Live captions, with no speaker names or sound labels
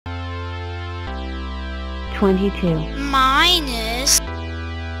22 minus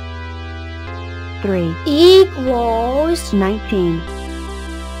 3 equals 19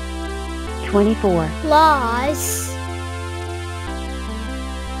 24 plus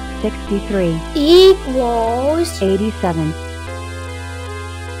 63 equals 87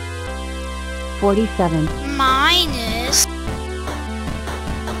 47 minus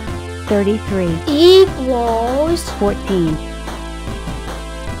 33 equals 14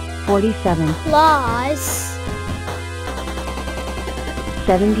 47 plus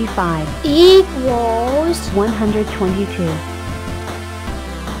 75 equals 122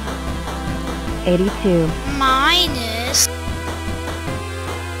 82 minus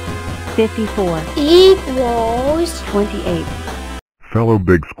 54 equals 28 Fellow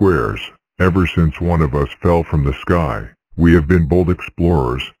big squares, ever since one of us fell from the sky, we have been bold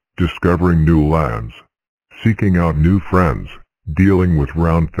explorers, discovering new lands, seeking out new friends, dealing with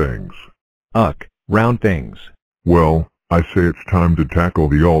round things. Ugh, round things. Well, I say it's time to tackle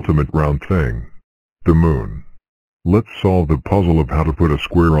the ultimate round thing. The moon. Let's solve the puzzle of how to put a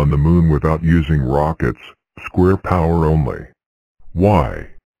square on the moon without using rockets, square power only.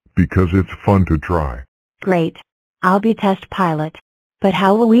 Why? Because it's fun to try. Great. I'll be test pilot. But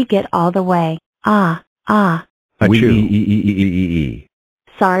how will we get all the way? Achoo.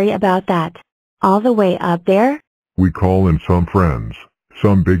 Sorry about that. All the way up there? We call in some friends,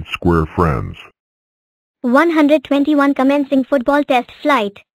 some big square friends. 121 commencing football test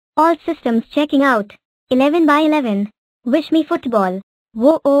flight. All systems checking out. 11 by 11. Wish me football.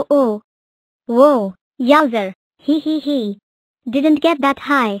 Whoa, oh, oh. Whoa, yowzer. He. Didn't get that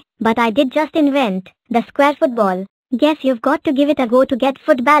high, but I did just invent the square football. Guess you've got to give it a go to get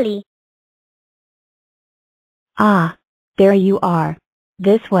footbally. Ah, there you are.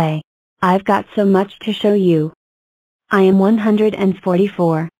 This way. I've got so much to show you. I am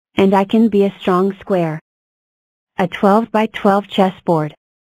 144, and I can be a strong square. A 12 by 12 chessboard.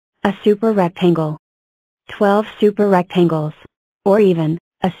 A super rectangle. 12 super rectangles. Or even,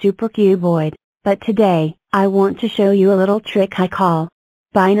 a super cuboid. But today, I want to show you a little trick I call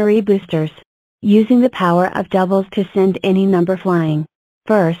binary boosters. Using the power of doubles to send any number flying.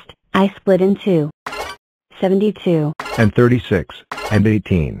 First, I split in two. 72. And 36. And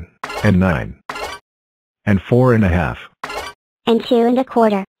 18. And 9. And 4.5. And 2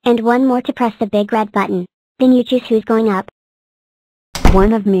 1/4. And one more to press the big red button. Then you choose who's going up.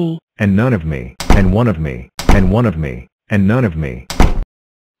 One of me. And none of me. And one of me. And one of me. And none of me.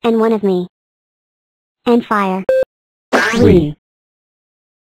 And one of me. And fire. We.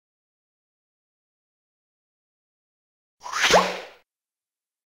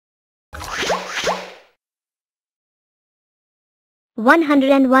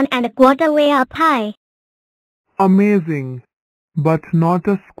 $101.25 way up high. Amazing, but not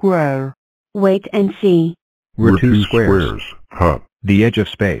a square. Wait and see. We're two squares. Huh. The edge of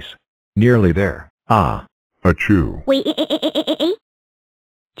space. Nearly there. Ah. Achoo. We.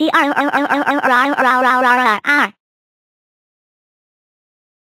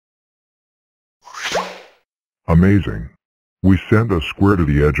 Amazing. We sent a square to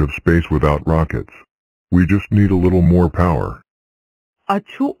the edge of space without rockets. We just need a little more power.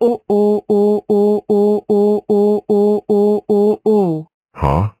 Achoo, oh.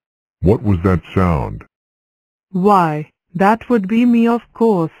 Huh? What was that sound? Why, that would be me, of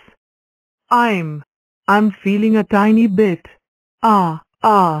course. I'm feeling a tiny bit.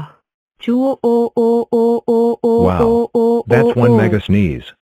 Choo, Wow. That's one mega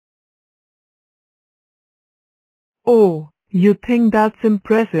sneeze. Oh, you think that's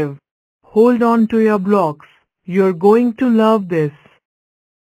impressive? Hold on to your blocks. You're going to love this.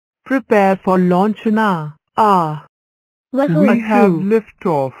 Prepare for launch now. We have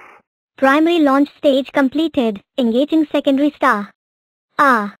liftoff. Primary launch stage completed. Engaging secondary star.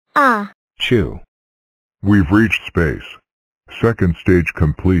 Chew. We've reached space. Second stage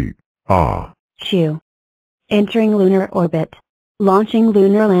complete. Chew. Entering lunar orbit. Launching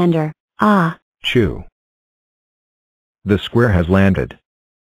lunar lander. Chew. The square has landed.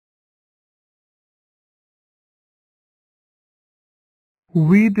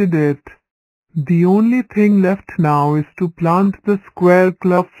 We did it. The only thing left now is to plant the square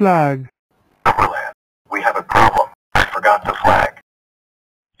club flag. We have a problem. I forgot the flag.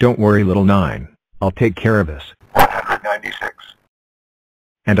 Don't worry, little 9. I'll take care of this. 196.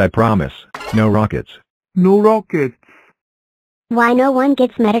 And I promise, no rockets. No rockets. Why no one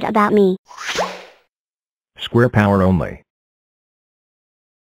gets mad about me? Square power only.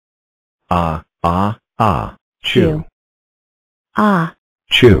 Chew.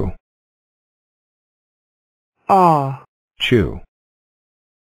 Chew. Ah. Chew.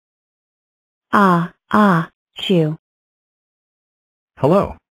 chew.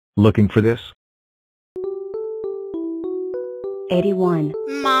 Hello. Looking for this? 81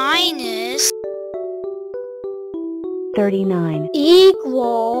 minus 39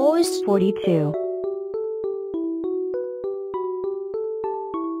 equals 42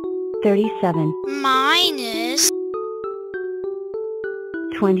 37 minus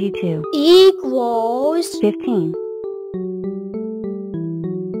 22 equals 15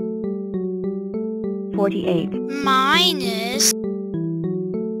 48 minus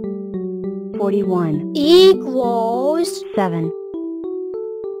 41 equals 7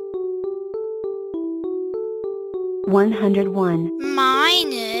 101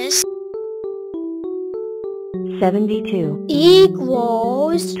 minus 72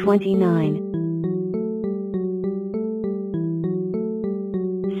 equals 29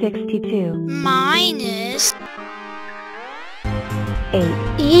 62 minus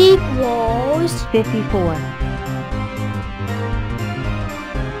 8 equals 54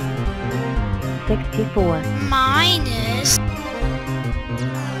 64 minus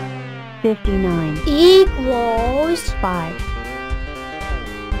 59 equals 5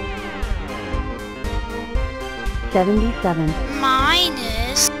 77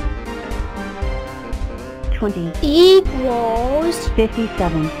 minus 20 equals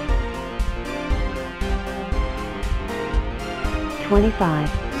 57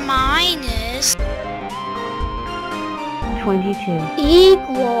 25 minus 22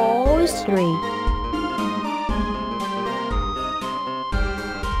 equals 3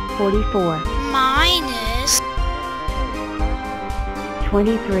 44 minus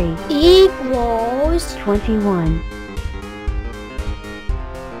 23 equals 21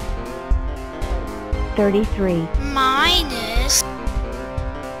 33 minus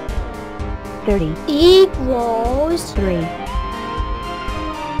 30 equals 3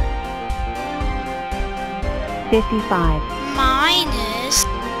 55 minus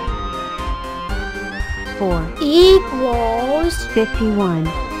 4 equals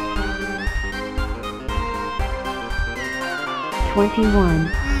 51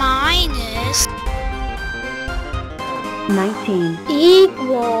 21 minus 19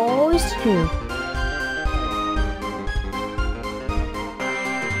 equals 2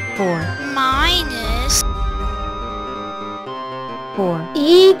 4 minus 4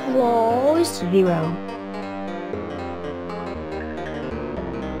 equals 0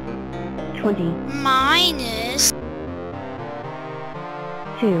 20 minus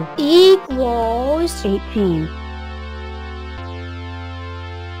 2 equals 18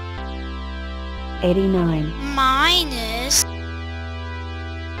 89 minus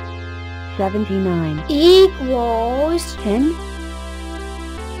 79 equals 10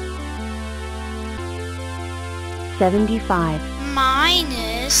 75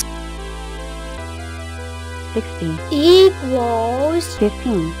 minus 60 equals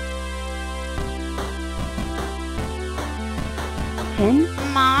 15 10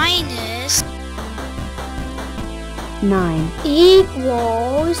 minus 9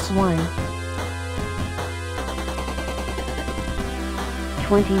 equals 1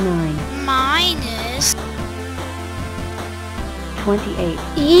 29 minus 28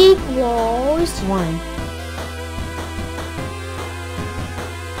 equals 1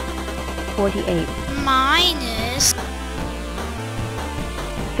 48 minus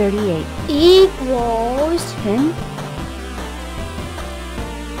 38 equals 10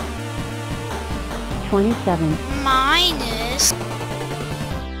 27 minus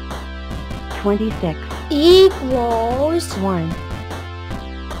 26 equals 1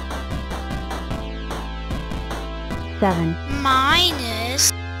 7 minus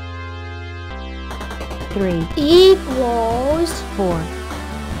 3 equals 4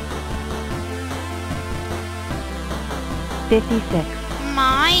 56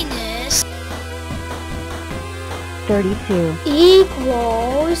 minus 32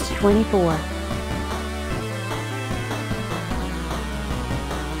 equals 24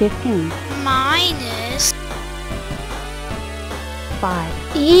 15 minus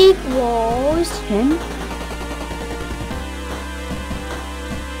 5 equals 10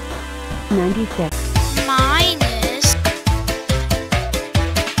 96 minus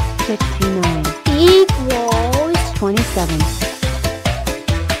 69 equals 27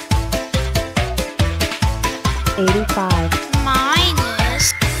 85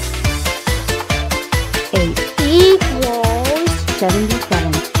 minus 8 equals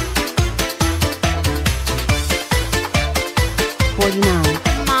 77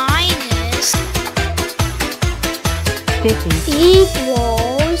 49 minus 50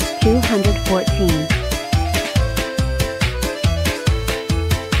 equals 214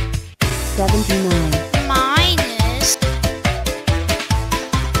 79 minus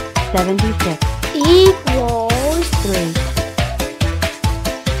 76 equals 3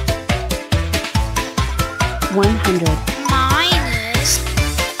 100 minus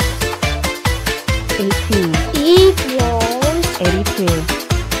 18 equals 82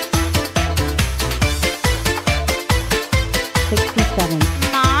 67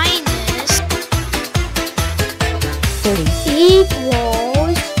 minus 30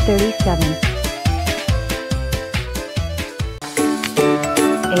 equals 37